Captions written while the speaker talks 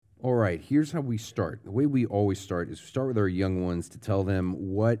All right, here's how we start. The way we always start is we start with our young ones to tell them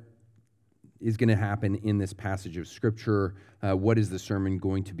what is going to happen in this passage of Scripture. What is the sermon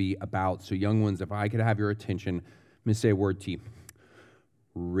going to be about? So young ones, if I could have your attention, I'm going to say a word to you.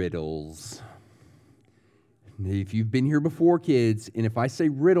 Riddles. If you've been here before, kids, and if I say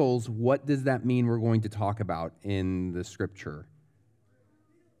riddles, what does that mean we're going to talk about in the Scripture?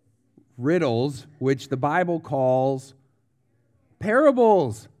 Riddles, which the Bible calls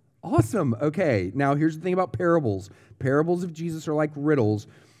parables. Awesome. Okay, now here's the thing about parables. Parables of Jesus are like riddles.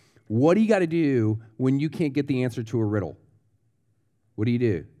 What do you got to do when you can't get the answer to a riddle? What do?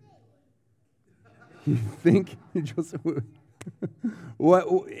 You think? What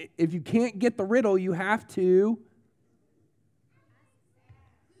if you can't get the riddle, you have to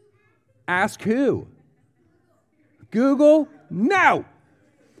ask who? Google? No.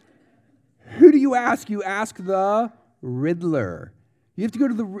 Who do you ask? You ask the riddler. You have to go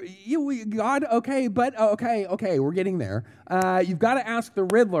to God, okay, but okay, we're getting there. You've got to ask the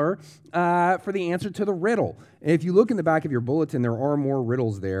riddler for the answer to the riddle. If you look in the back of your bulletin, there are more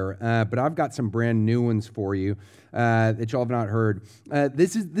riddles there, but I've got some brand new ones for you that y'all have not heard.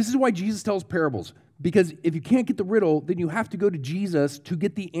 This is why Jesus tells parables. Because if you can't get the riddle, then you have to go to Jesus to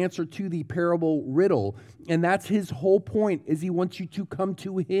get the answer to the parable riddle. And that's his whole point, is he wants you to come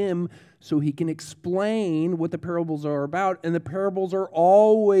to him so he can explain what the parables are about. And the parables are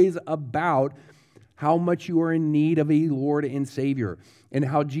always about how much you are in need of a Lord and Savior, and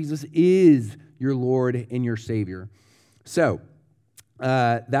how Jesus is your Lord and your Savior. So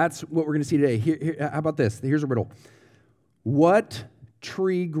that's what we're going to see today. Here, how about this? Here's a riddle. What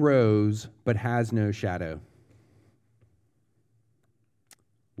tree grows but has no shadow?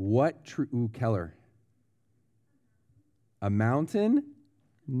 What tree? Ooh, Keller. A mountain?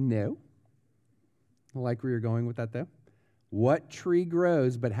 No. I like where you're going with that, though. What tree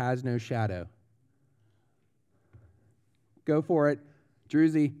grows but has no shadow? Go for it.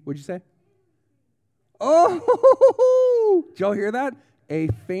 Druzy, what'd you say? Oh, did y'all hear that? A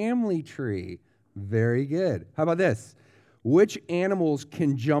family tree. Very good. How about this? Which animals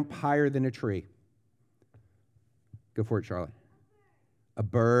can jump higher than a tree? Go for it, Charlotte. A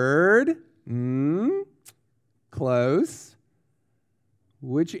bird? Close.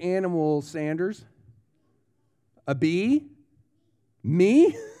 Which animal, Sanders? A bee?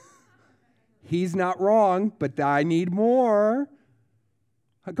 Me? He's not wrong, but I need more.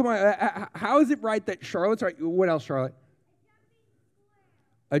 Come on, how is it right that Charlotte's right? What else, Charlotte?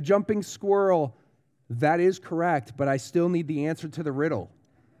 A jumping squirrel. That is correct, but I still need the answer to the riddle.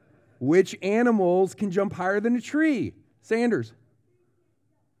 Which animals can jump higher than a tree? Sanders.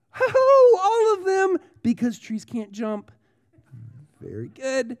 Oh, all of them, because trees can't jump. Very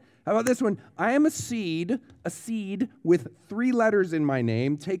good. How about this one? I am a seed with 3 letters in my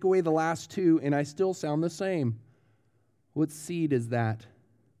name. Take away the last 2, and I still sound the same. What seed is that?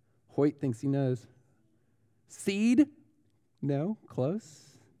 Hoyt thinks he knows. Seed? No, close.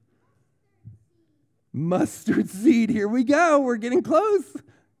 Mustard seed. Here we go. We're getting close.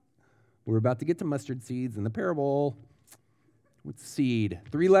 We're about to get to mustard seeds in the parable. What's seed?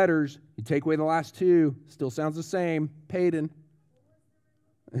 3 letters. You take away the last 2. Still sounds the same. Payton.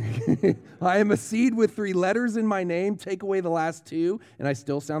 I am a seed with 3 letters in my name. Take away the last 2, and I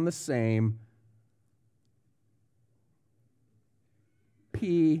still sound the same.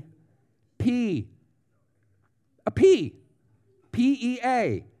 P. A pea.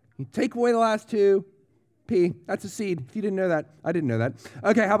 P-E-A. You take away the last 2. P. That's a seed. If you didn't know that, I didn't know that.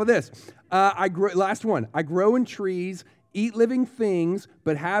 Okay, how about this? Last one. I grow in trees, eat living things,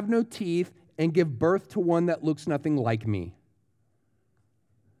 but have no teeth, and give birth to one that looks nothing like me.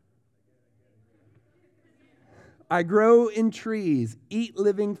 I grow in trees, eat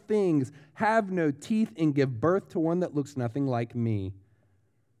living things, have no teeth, and give birth to one that looks nothing like me.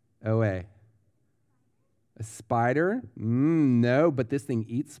 OA. A spider? No, but this thing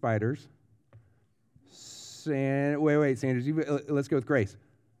eats spiders. Wait, Sanders, let's go with Grace.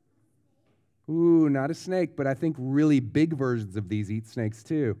 Ooh, not a snake, but I think really big versions of these eat snakes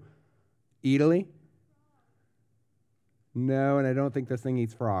too. Italy? No, and I don't think this thing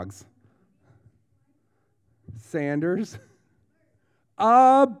eats frogs. Sanders?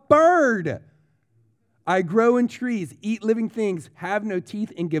 A bird. I grow in trees, eat living things, have no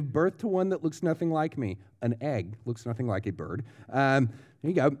teeth, and give birth to one that looks nothing like me. An egg looks nothing like a bird. There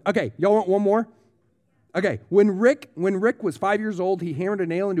you go. Okay, y'all want one more? Okay, when Rick was 5 years old, he hammered a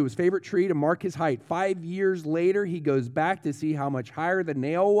nail into his favorite tree to mark his height. 5 years later, he goes back to see how much higher the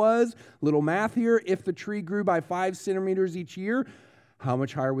nail was. Little math here. If the tree grew by 5 centimeters each year, how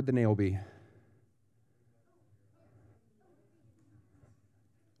much higher would the nail be?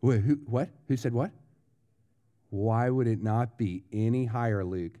 Wait, what? Who said what? Why would it not be any higher,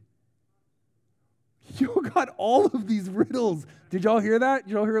 Luke? You got all of these riddles. Did y'all hear that?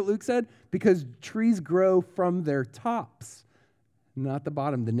 Did y'all hear what Luke said? Because trees grow from their tops, not the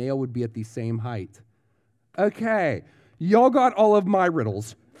bottom. The nail would be at the same height. Okay, y'all got all of my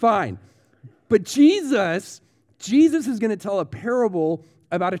riddles. Fine. But Jesus is going to tell a parable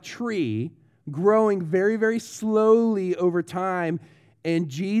about a tree growing very, very slowly over time, and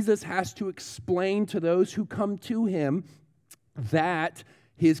Jesus has to explain to those who come to him that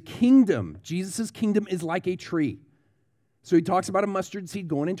his kingdom, Jesus' kingdom, is like a tree. So he talks about a mustard seed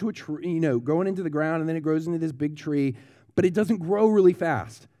going into a tree, going into the ground, and then it grows into this big tree, but it doesn't grow really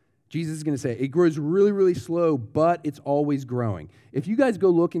fast. Jesus is going to say it grows really, really slow, but it's always growing. If you guys go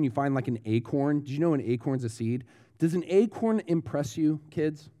look and you find like an acorn, did you know an acorn's a seed? Does an acorn impress you,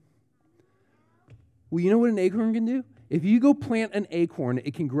 kids? Well, you know what an acorn can do? If you go plant an acorn,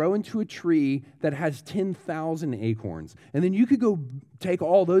 it can grow into a tree that has 10,000 acorns. And then you could go take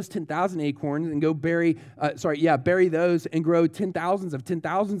all those 10,000 acorns and go bury those and grow 10,000s of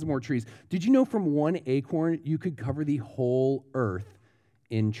 10,000s more trees. Did you know from one acorn, you could cover the whole earth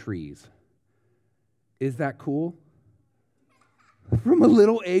in trees? Is that cool? From a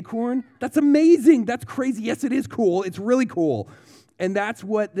little acorn? That's amazing. That's crazy. Yes, it is cool. It's really cool. And that's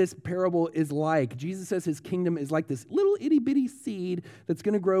what this parable is like. Jesus says his kingdom is like this little itty bitty seed that's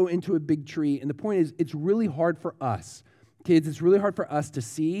going to grow into a big tree. And the point is, it's really hard for us, kids, it's really hard for us to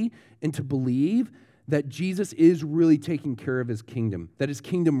see and to believe that Jesus is really taking care of his kingdom, that his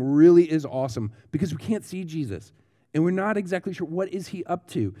kingdom really is awesome, because we can't see Jesus. And we're not exactly sure what is he up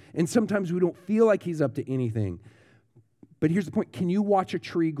to. And sometimes we don't feel like he's up to anything. But here's the point. Can you watch a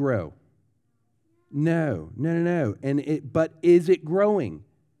tree grow? No. But is it growing?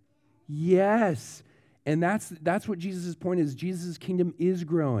 Yes. And that's what Jesus' point is. Jesus' kingdom is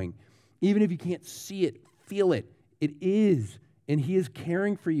growing. Even if you can't see it, feel it, it is. And he is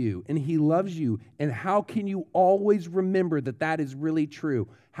caring for you, and he loves you. And how can you always remember that that is really true?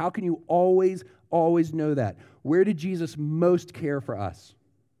 How can you always know that? Where did Jesus most care for us?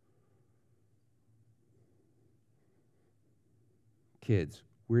 Kids,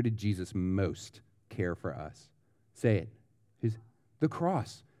 where did Jesus most care for us? Say it. The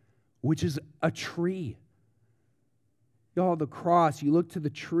cross, which is a tree. Y'all, the cross, you look to the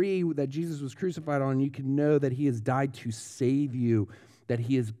tree that Jesus was crucified on, and you can know that he has died to save you, that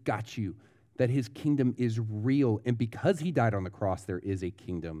he has got you, that his kingdom is real. And because he died on the cross, there is a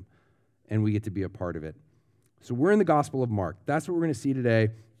kingdom, and we get to be a part of it. So we're in the Gospel of Mark. That's what we're going to see today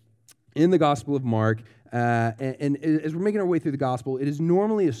in the Gospel of Mark. And as we're making our way through the Gospel, it is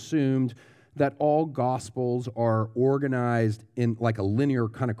normally assumed that all Gospels are organized in like a linear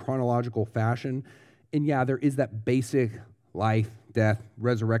kind of chronological fashion. And yeah, there is that basic life, death,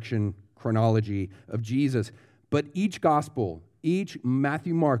 resurrection chronology of Jesus. But each Gospel, each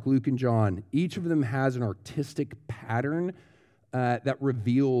Matthew, Mark, Luke, and John, each of them has an artistic pattern that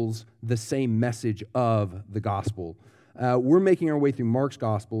reveals the same message of the Gospel. We're making our way through Mark's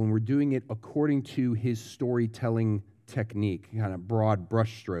Gospel, and we're doing it according to his storytelling technique, kind of broad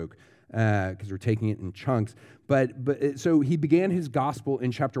brushstroke, because we're taking it in chunks. But so he began his Gospel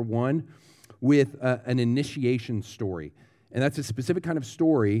in chapter 1 with an initiation story. And that's a specific kind of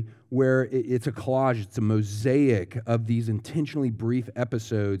story where it's a collage, it's a mosaic of these intentionally brief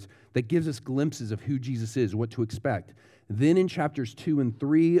episodes that gives us glimpses of who Jesus is, what to expect. Then in chapters 2 and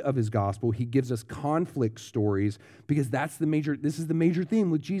 3 of his gospel, he gives us conflict stories, because this is the major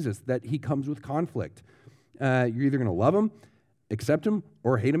theme with Jesus, that he comes with conflict. You're either going to love him, accept him,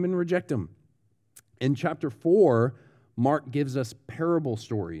 or hate him and reject him. In chapter 4, Mark gives us parable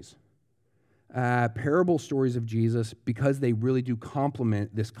stories of Jesus, because they really do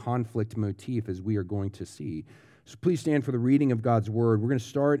complement this conflict motif, as we are going to see. So please stand for the reading of God's word. We're going to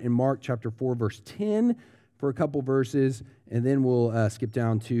start in Mark chapter 4, verse 10 for a couple verses, and then we'll skip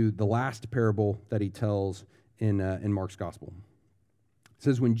down to the last parable that he tells in Mark's gospel. It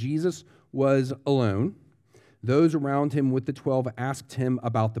says, when Jesus was alone, those around him with the 12 asked him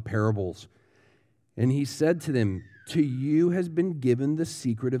about the parables. And he said to them, to you has been given the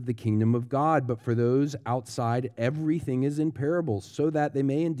secret of the kingdom of God, but for those outside, everything is in parables, so that they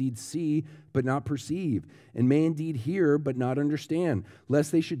may indeed see, but not perceive, and may indeed hear, but not understand,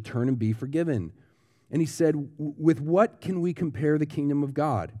 lest they should turn and be forgiven. And he said, with what can we compare the kingdom of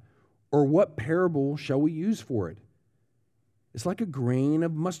God? Or what parable shall we use for it? It's like a grain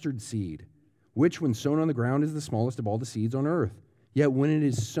of mustard seed, which when sown on the ground is the smallest of all the seeds on earth. Yet when it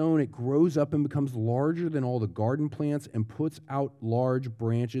is sown, it grows up and becomes larger than all the garden plants and puts out large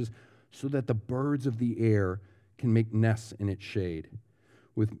branches so that the birds of the air can make nests in its shade.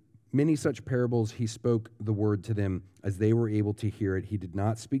 With many such parables, he spoke the word to them as they were able to hear it. He did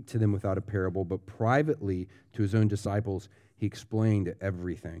not speak to them without a parable, but privately to his own disciples, he explained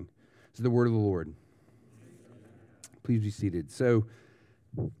everything. This is the word of the Lord. Please be seated. So,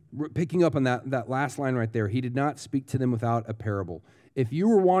 picking up on that last line right there, he did not speak to them without a parable. If you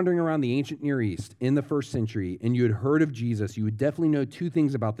were wandering around the ancient Near East in the first century and you had heard of Jesus, you would definitely know two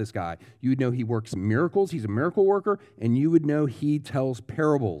things about this guy. You would know he works miracles, he's a miracle worker, and you would know he tells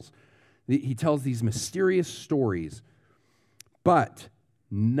parables. He tells these mysterious stories. But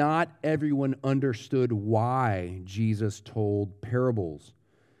not everyone understood why Jesus told parables.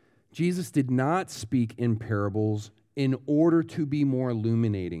 Jesus did not speak in parables in order to be more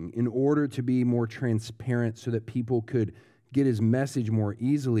illuminating, in order to be more transparent so that people could get his message more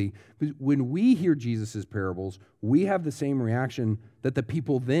easily. Because when we hear Jesus' parables, we have the same reaction that the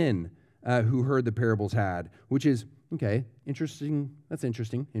people then who heard the parables had, which is, okay, interesting, that's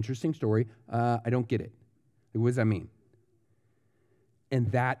interesting story. I don't get it. What does that mean? And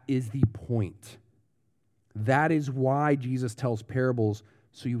that is the point. That is why Jesus tells parables,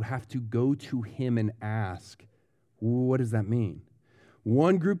 so you have to go to him and ask, what does that mean?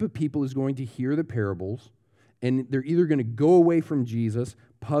 One group of people is going to hear the parables, and they're either going to go away from Jesus,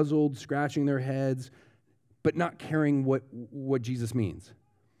 puzzled, scratching their heads, but not caring what Jesus means.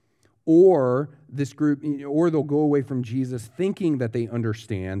 Or this group, or they'll go away from Jesus thinking that they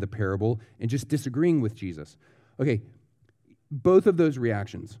understand the parable and just disagreeing with Jesus. Okay, both of those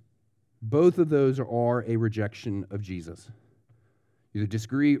reactions, both of those are a rejection of Jesus. You either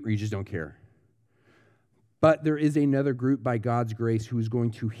disagree or you just don't care. But there is another group by God's grace who is going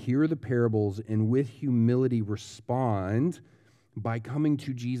to hear the parables and with humility respond by coming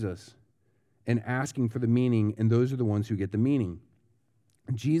to Jesus and asking for the meaning, and those are the ones who get the meaning.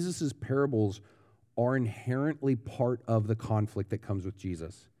 Jesus' parables are inherently part of the conflict that comes with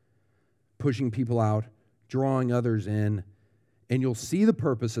Jesus, pushing people out, drawing others in, and you'll see the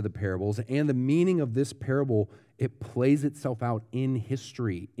purpose of the parables and the meaning of this parable. It plays itself out in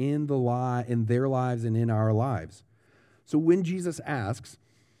history, in their lives and in our lives. So when Jesus asks,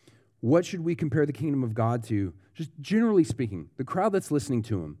 what should we compare the kingdom of God to? Just generally speaking, the crowd that's listening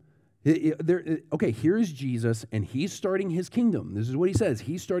to him, okay, here's Jesus, and he's starting his kingdom. This is what he says.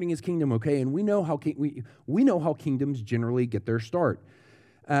 He's starting his kingdom, okay? And we know how kingdoms generally get their start.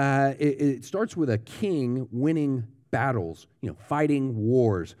 It starts with a king winning battles, fighting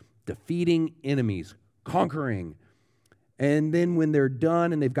wars, defeating enemies, conquering. And then when they're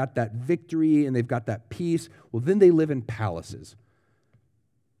done and they've got that victory and they've got that peace, well, then they live in palaces.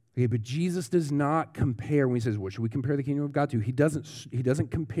 Okay, but Jesus does not compare, when he says, what should we compare the kingdom of God to? He doesn't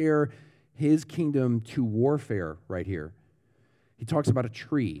compare his kingdom to warfare right here. He talks about a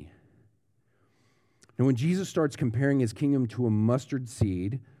tree. And when Jesus starts comparing his kingdom to a mustard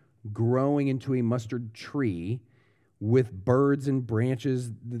seed growing into a mustard tree with birds and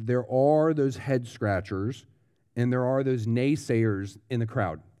branches, there are those head scratchers and there are those naysayers in the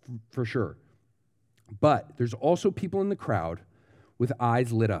crowd, for sure. But there's also people in the crowd with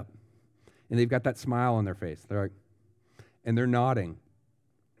eyes lit up. And they've got that smile on their face. They're like, and they're nodding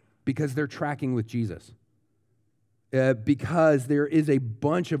because they're tracking with Jesus. Because there is a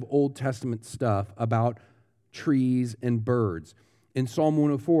bunch of Old Testament stuff about trees and birds. In Psalm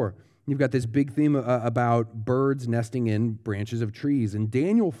 104, you've got this big theme about birds nesting in branches of trees. In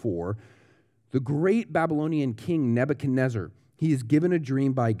Daniel 4, the great Babylonian king Nebuchadnezzar, he is given a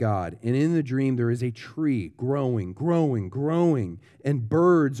dream by God, and in the dream there is a tree growing, and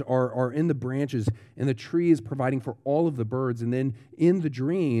birds are in the branches, and the tree is providing for all of the birds. And then in the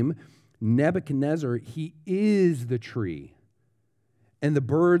dream, Nebuchadnezzar, he is the tree, and the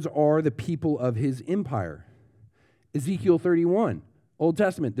birds are the people of his empire. Ezekiel 31, Old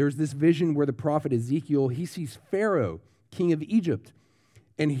Testament, there's this vision where the prophet Ezekiel, he sees Pharaoh, king of Egypt,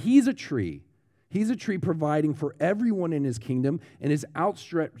 and he's a tree. He's a tree providing for everyone in his kingdom, and his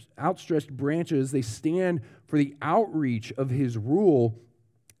outstretched branches, they stand for the outreach of his rule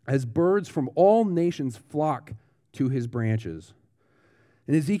as birds from all nations flock to his branches.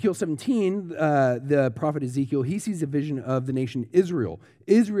 In Ezekiel 17, the prophet Ezekiel, he sees a vision of the nation Israel.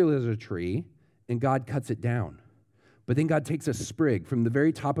 Israel is a tree, and God cuts it down. But then God takes a sprig from the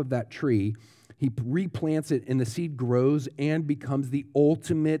very top of that tree, he replants it, and the seed grows and becomes the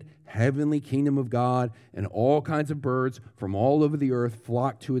ultimate heavenly kingdom of God, and all kinds of birds from all over the earth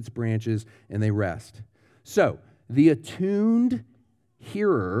flock to its branches, and they rest. So, the attuned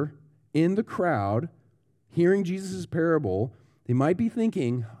hearer in the crowd, hearing Jesus' parable, they might be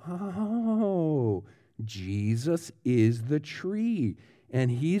thinking, oh, Jesus is the tree,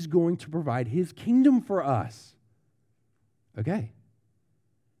 and he's going to provide his kingdom for us. Okay.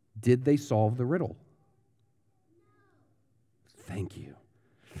 Did they solve the riddle? Thank you.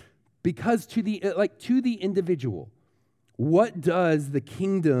 Because to the individual, what does the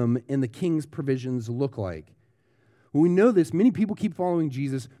kingdom and the king's provisions look like? Well, we know this. Many people keep following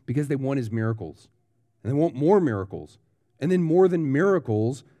Jesus because they want his miracles. And they want more miracles. And then more than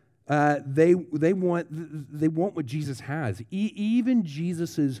miracles, they want what Jesus has. Even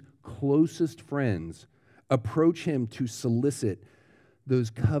Jesus' closest friends approach him to solicit those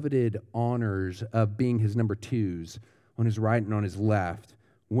coveted honors of being his number twos on his right and on his left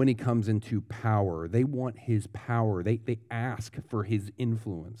when he comes into power. They want his power. They ask for his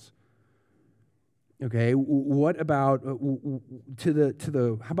influence. Okay, what about how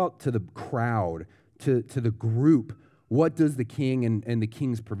about to the crowd, to the group? What does the king and the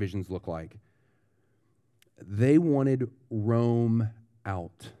king's provisions look like? They wanted Rome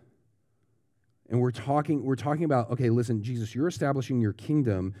out. And we're talking about, okay, listen, Jesus, you're establishing your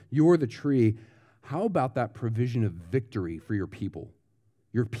kingdom, you're the tree. How about that provision of victory for your people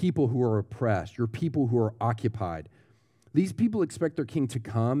who are oppressed, your people who are occupied? These people expect their king to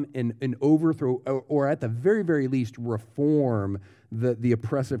come and overthrow, or at the very, very least, reform the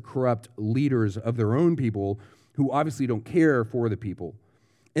oppressive, corrupt leaders of their own people who obviously don't care for the people.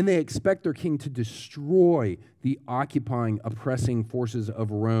 And they expect their king to destroy the occupying, oppressing forces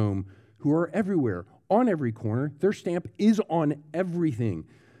of Rome who are everywhere, on every corner. Their stamp is on everything.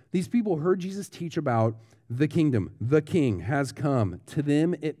 These people heard Jesus teach about the kingdom. The king has come. To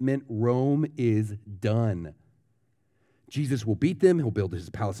them, it meant Rome is done. Jesus will beat them. He'll build his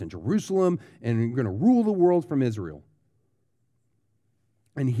palace in Jerusalem, and we're going to rule the world from Israel.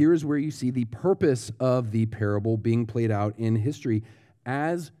 And here's where you see the purpose of the parable being played out in history.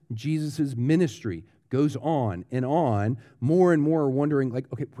 As Jesus' ministry goes on and on, more and more are wondering, like,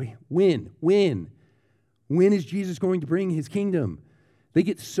 okay, wait, when? When is Jesus going to bring his kingdom? They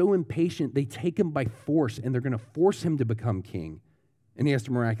get so impatient, they take him by force, and they're going to force him to become king. And he has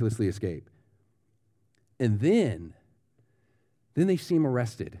to miraculously escape. And then they see him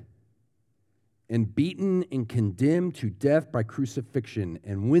arrested and beaten and condemned to death by crucifixion.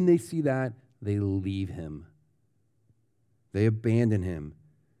 And when they see that, they leave him. They abandon him.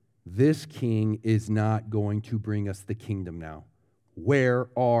 This king is not going to bring us the kingdom now. Where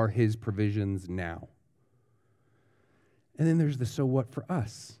are his provisions now? And then there's the so what for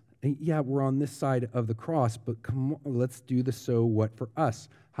us. And yeah, we're on this side of the cross, but come on, let's do the so what for us.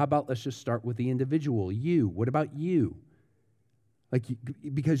 How about let's just start with the individual, you. What about you?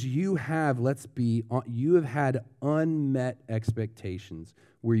 Because you have had unmet expectations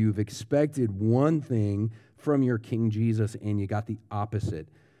where you've expected one thing from your King Jesus and you got the opposite.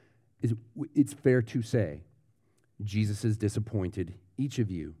 It's fair to say Jesus has disappointed each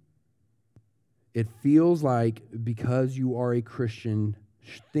of you. It feels like because you are a Christian,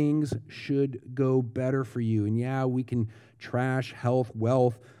 things should go better for you. And yeah, we can trash health,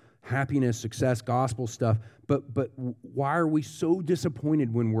 wealth, happiness, success, gospel stuff, but why are we so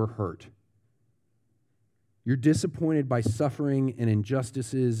disappointed when we're hurt? You're disappointed by suffering and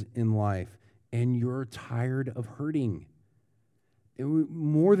injustices in life, and you're tired of hurting.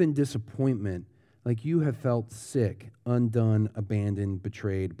 More than disappointment, like you have felt sick, undone, abandoned,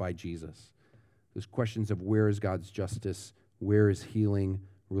 betrayed by Jesus. Those questions of where is God's justice, where is healing,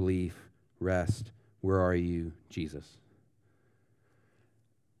 relief, rest, where are you, Jesus?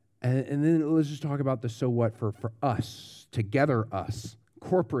 And then let's just talk about the so what for us, together us,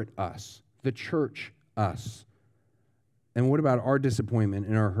 corporate us, the church us. And what about our disappointment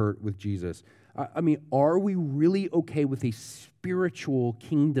and our hurt with Jesus? I mean, are we really okay with a spiritual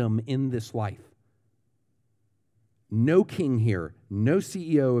kingdom in this life? No king here, no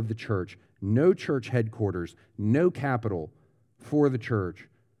CEO of the church, no church headquarters, no capital for the church.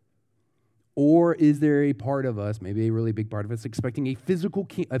 Or is there a part of us, maybe a really big part of us, expecting a physical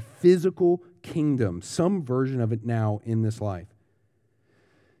kingdom, some version of it now in this life?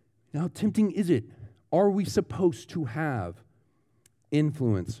 Now, how tempting is it? Are we supposed to have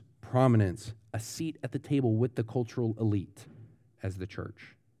influence, prominence, a seat at the table with the cultural elite as the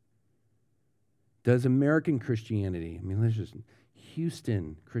church? Does American Christianity, let's just,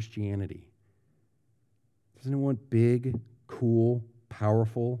 Houston Christianity, doesn't it want big, cool,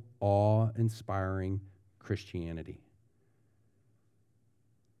 powerful, awe-inspiring Christianity?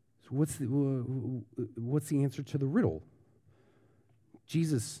 So what's the answer to the riddle?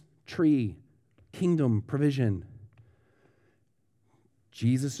 Jesus, tree, kingdom, provision.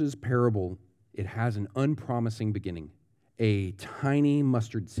 Jesus' parable, it has an unpromising beginning, a tiny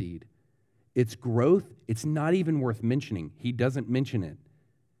mustard seed. Its growth, it's not even worth mentioning. He doesn't mention it.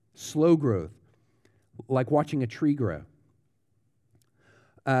 Slow growth, like watching a tree grow.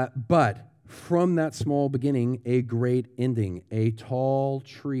 But from that small beginning, a great ending, a tall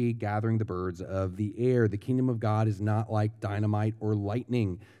tree gathering the birds of the air. The kingdom of God is not like dynamite or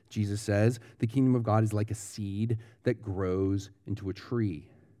lightning, Jesus says. The kingdom of God is like a seed that grows into a tree.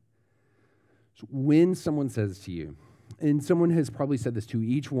 So when someone says to you, and someone has probably said this to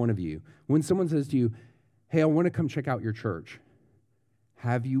each one of you, when someone says to you, hey, I want to come check out your church,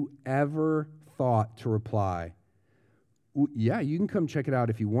 have you ever thought to reply, yeah, you can come check it out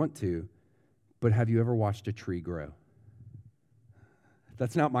if you want to, but have you ever watched a tree grow?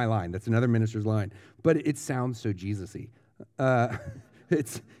 That's not my line. That's another minister's line. But it sounds so Jesus-y. Let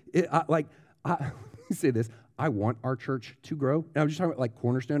me say this. I want our church to grow. And I'm just talking about like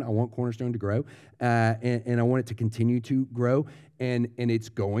Cornerstone. I want Cornerstone to grow, and I want it to continue to grow, and it's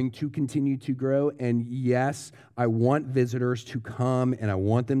going to continue to grow. And yes, I want visitors to come, and I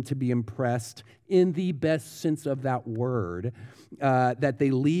want them to be impressed in the best sense of that word, that they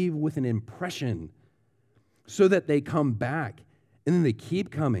leave with an impression so that they come back, and then they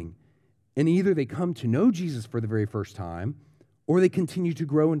keep coming, and either they come to know Jesus for the very first time, or they continue to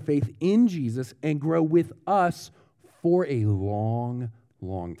grow in faith in Jesus and grow with us for a long,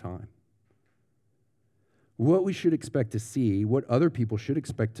 long time. What we should expect to see, what other people should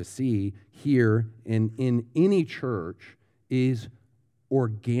expect to see here in any church is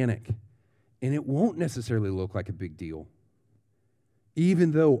organic. And it won't necessarily look like a big deal.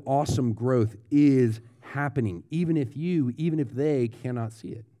 Even though awesome growth is happening, even if they cannot see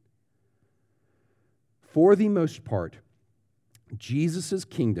it. For the most part, Jesus'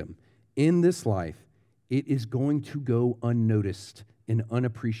 kingdom in this life, it is going to go unnoticed and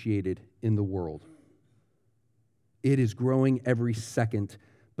unappreciated in the world. It is growing every second,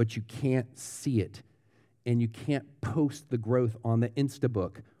 but you can't see it. And you can't post the growth on the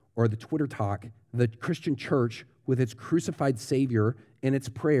Instabook or the Twitter talk. The Christian church with its crucified Savior and its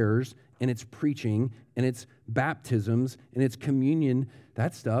prayers and its preaching and its baptisms and its communion,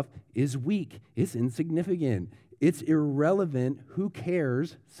 that stuff is weak. It's insignificant. It's irrelevant. Who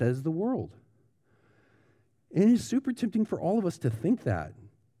cares, says the world. And it's super tempting for all of us to think that.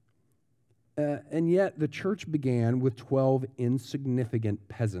 And yet the church began with 12 insignificant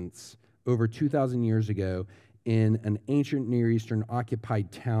peasants over 2,000 years ago in an ancient Near Eastern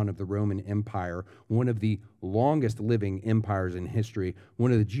occupied town of the Roman Empire, one of the longest living empires in history,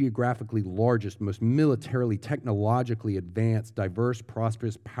 one of the geographically largest, most militarily, technologically advanced, diverse,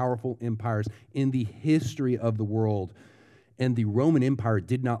 prosperous, powerful empires in the history of the world. And the Roman Empire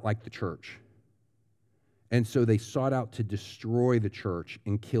did not like the church. And so they sought out to destroy the church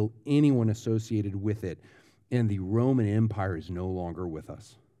and kill anyone associated with it. And the Roman Empire is no longer with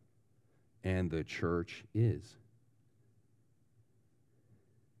us. And the church is.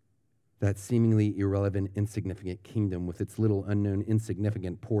 That seemingly irrelevant, insignificant kingdom with its little unknown,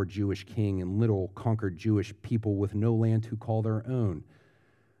 insignificant, poor Jewish king and little conquered Jewish people with no land to call their own.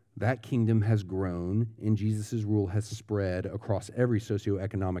 That kingdom has grown, and Jesus' rule has spread across every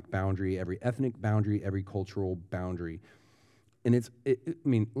socioeconomic boundary, every ethnic boundary, every cultural boundary. And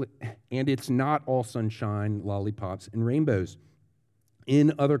it's not all sunshine, lollipops, and rainbows.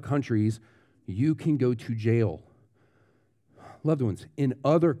 In other countries, you can go to jail. Loved ones, in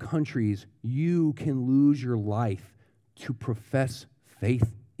other countries, you can lose your life to profess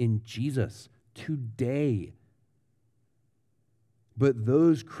faith in Jesus today. But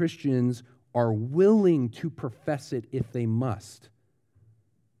those Christians are willing to profess it if they must.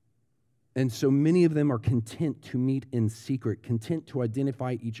 And so many of them are content to meet in secret, content to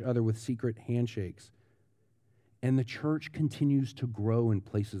identify each other with secret handshakes. And the church continues to grow in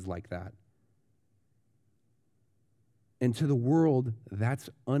places like that. And to the world, that's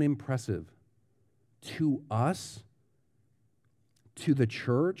unimpressive. To us, to the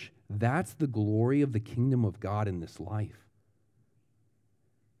church, that's the glory of the kingdom of God in this life.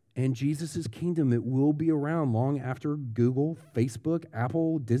 And Jesus' kingdom, it will be around long after Google, Facebook,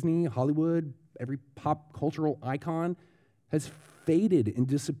 Apple, Disney, Hollywood, every pop cultural icon has faded and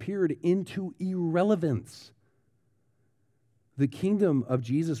disappeared into irrelevance. The kingdom of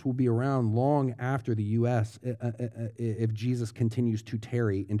Jesus will be around long after the U.S. If Jesus continues to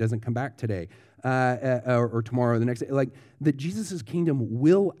tarry and doesn't come back today or tomorrow or the next day. Like, that Jesus' kingdom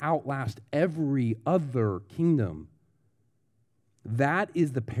will outlast every other kingdom. That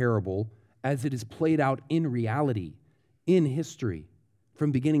is the parable as it is played out in reality, in history,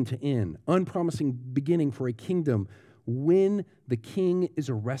 from beginning to end. Unpromising beginning for a kingdom when the king is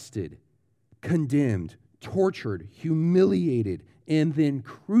arrested, condemned, tortured, humiliated, and then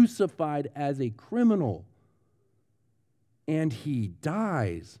crucified as a criminal. And he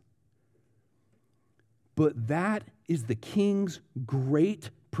dies. But that is the king's great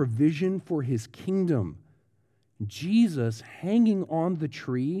provision for his kingdom. Jesus hanging on the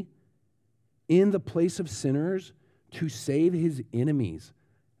tree in the place of sinners to save his enemies.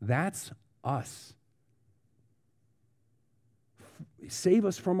 That's us. Save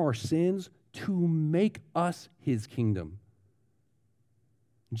us from our sins to make us his kingdom.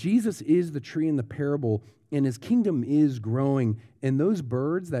 Jesus is the tree in the parable, and his kingdom is growing. And those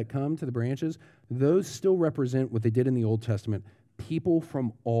birds that come to the branches, those still represent what they did in the Old Testament, people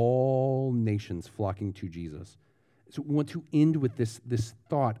from all nations flocking to Jesus. So we want to end with this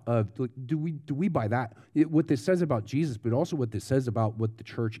thought of, do we buy that? What this says about Jesus, but also what this says about what the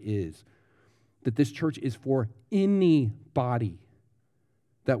church is. That this church is for anybody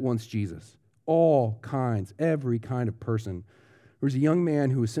that wants Jesus. All kinds, every kind of person. There was a young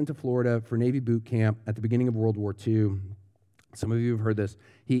man who was sent to Florida for Navy boot camp at the beginning of World War II. Some of you have heard this.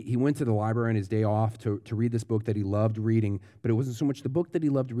 He went to the library on his day off to read this book that he loved reading, but it wasn't so much the book that he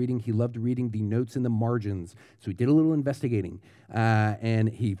loved reading the notes in the margins. So he did a little investigating, and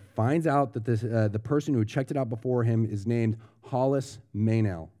he finds out that the person who had checked it out before him is named Hollis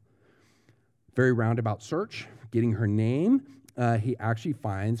Maynell. Very roundabout search, getting her name, he actually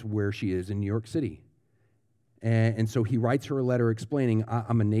finds where she is in New York City. And so he writes her a letter explaining,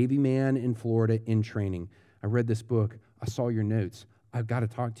 I'm a Navy man in Florida in training. I read this book. I saw your notes. I've got to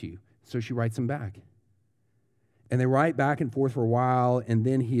talk to you. So she writes him back. And they write back and forth for a while, and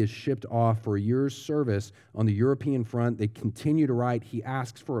then he is shipped off for a year's service on the European front. They continue to write. He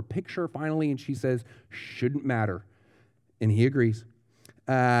asks for a picture finally, and she says, shouldn't matter. And he agrees.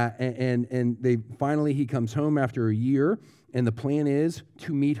 And finally he comes home after a year, and the plan is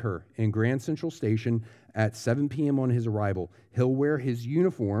to meet her in Grand Central Station at 7 p.m. on his arrival. He'll wear his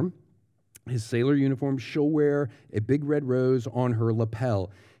uniform, his sailor uniform. She'll wear a big red rose on her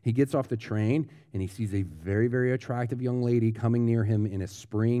lapel. He gets off the train, and he sees a very, very attractive young lady coming near him in a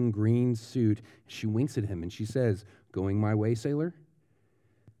spring green suit. She winks at him, and she says, "Going my way, sailor?"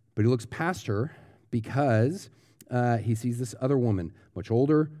 But he looks past her because he sees this other woman, much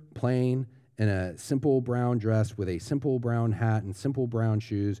older, plain, in a simple brown dress with a simple brown hat and simple brown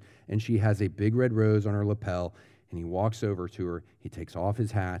shoes, and she has a big red rose on her lapel. And he walks over to her, he takes off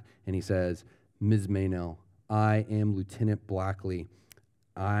his hat, and he says, "Ms. Maynell, I am Lieutenant Blackley.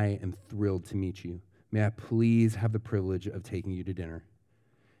 I am thrilled to meet you. May I please have the privilege of taking you to dinner?"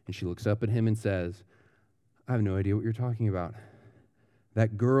 And she looks up at him and says, "I have no idea what you're talking about.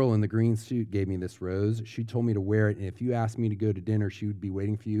 That girl in the green suit gave me this rose. She told me to wear it, and if you asked me to go to dinner, she would be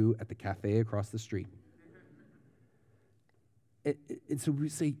waiting for you at the cafe across the street." And so we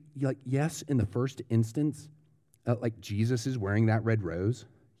say, like, yes, in the first instance, like Jesus is wearing that red rose,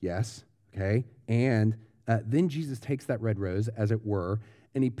 yes, okay? And then Jesus takes that red rose, as it were,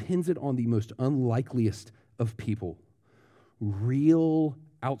 and he pins it on the most unlikeliest of people, real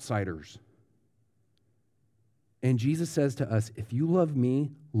outsiders. And Jesus says to us, if you love me,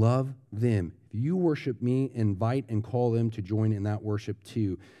 love them. If you worship me, invite and call them to join in that worship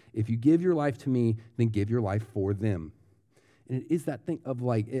too. If you give your life to me, then give your life for them. And it is that thing of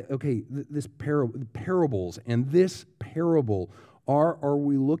like, okay, this parables and this parable, are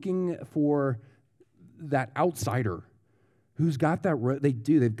we looking for that outsider who's got that rose?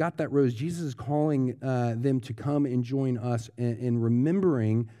 They've got that rose. Jesus is calling them to come and join us in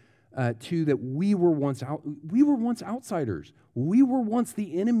remembering too that we were once outsiders. We were once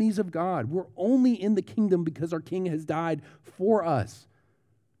the enemies of God. We're only in the kingdom because our King has died for us.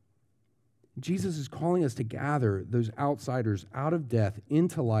 Jesus is calling us to gather those outsiders out of death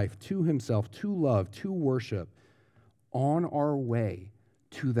into life, to himself, to love, to worship, on our way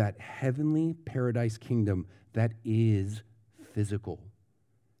to that heavenly paradise kingdom that is physical.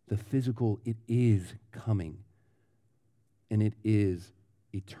 The physical, it is coming, and it is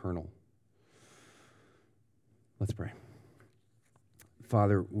eternal. Let's pray.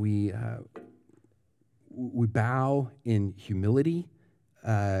 Father, we bow in humility.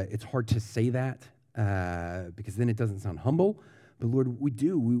 It's hard to say that because then it doesn't sound humble. But Lord, we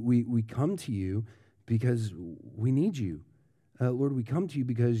do. We come to you because we need you. Lord, we come to you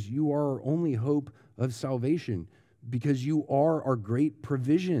because you are our only hope of salvation, because you are our great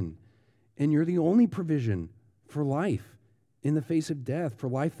provision, and you're the only provision for life in the face of death, for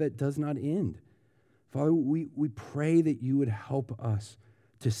life that does not end. Father, we pray that you would help us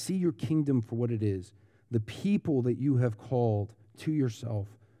to see your kingdom for what it is, the people that you have called to yourself.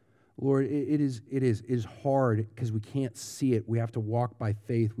 Lord, it is hard because we can't see it. We have to walk by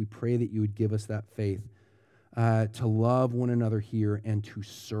faith. We pray that you would give us that faith to love one another here and to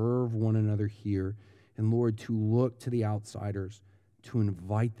serve one another here. And Lord, to look to the outsiders, to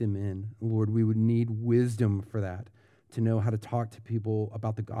invite them in. Lord, we would need wisdom for that. to know how to talk to people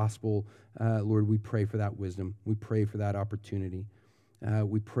about the gospel. Lord, we pray for that wisdom. We pray for that opportunity.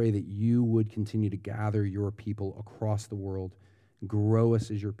 We pray that you would continue to gather your people across the world, grow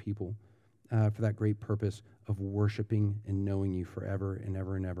us as your people for that great purpose of worshiping and knowing you forever and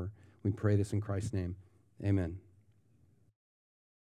ever and ever. We pray this in Christ's name. Amen.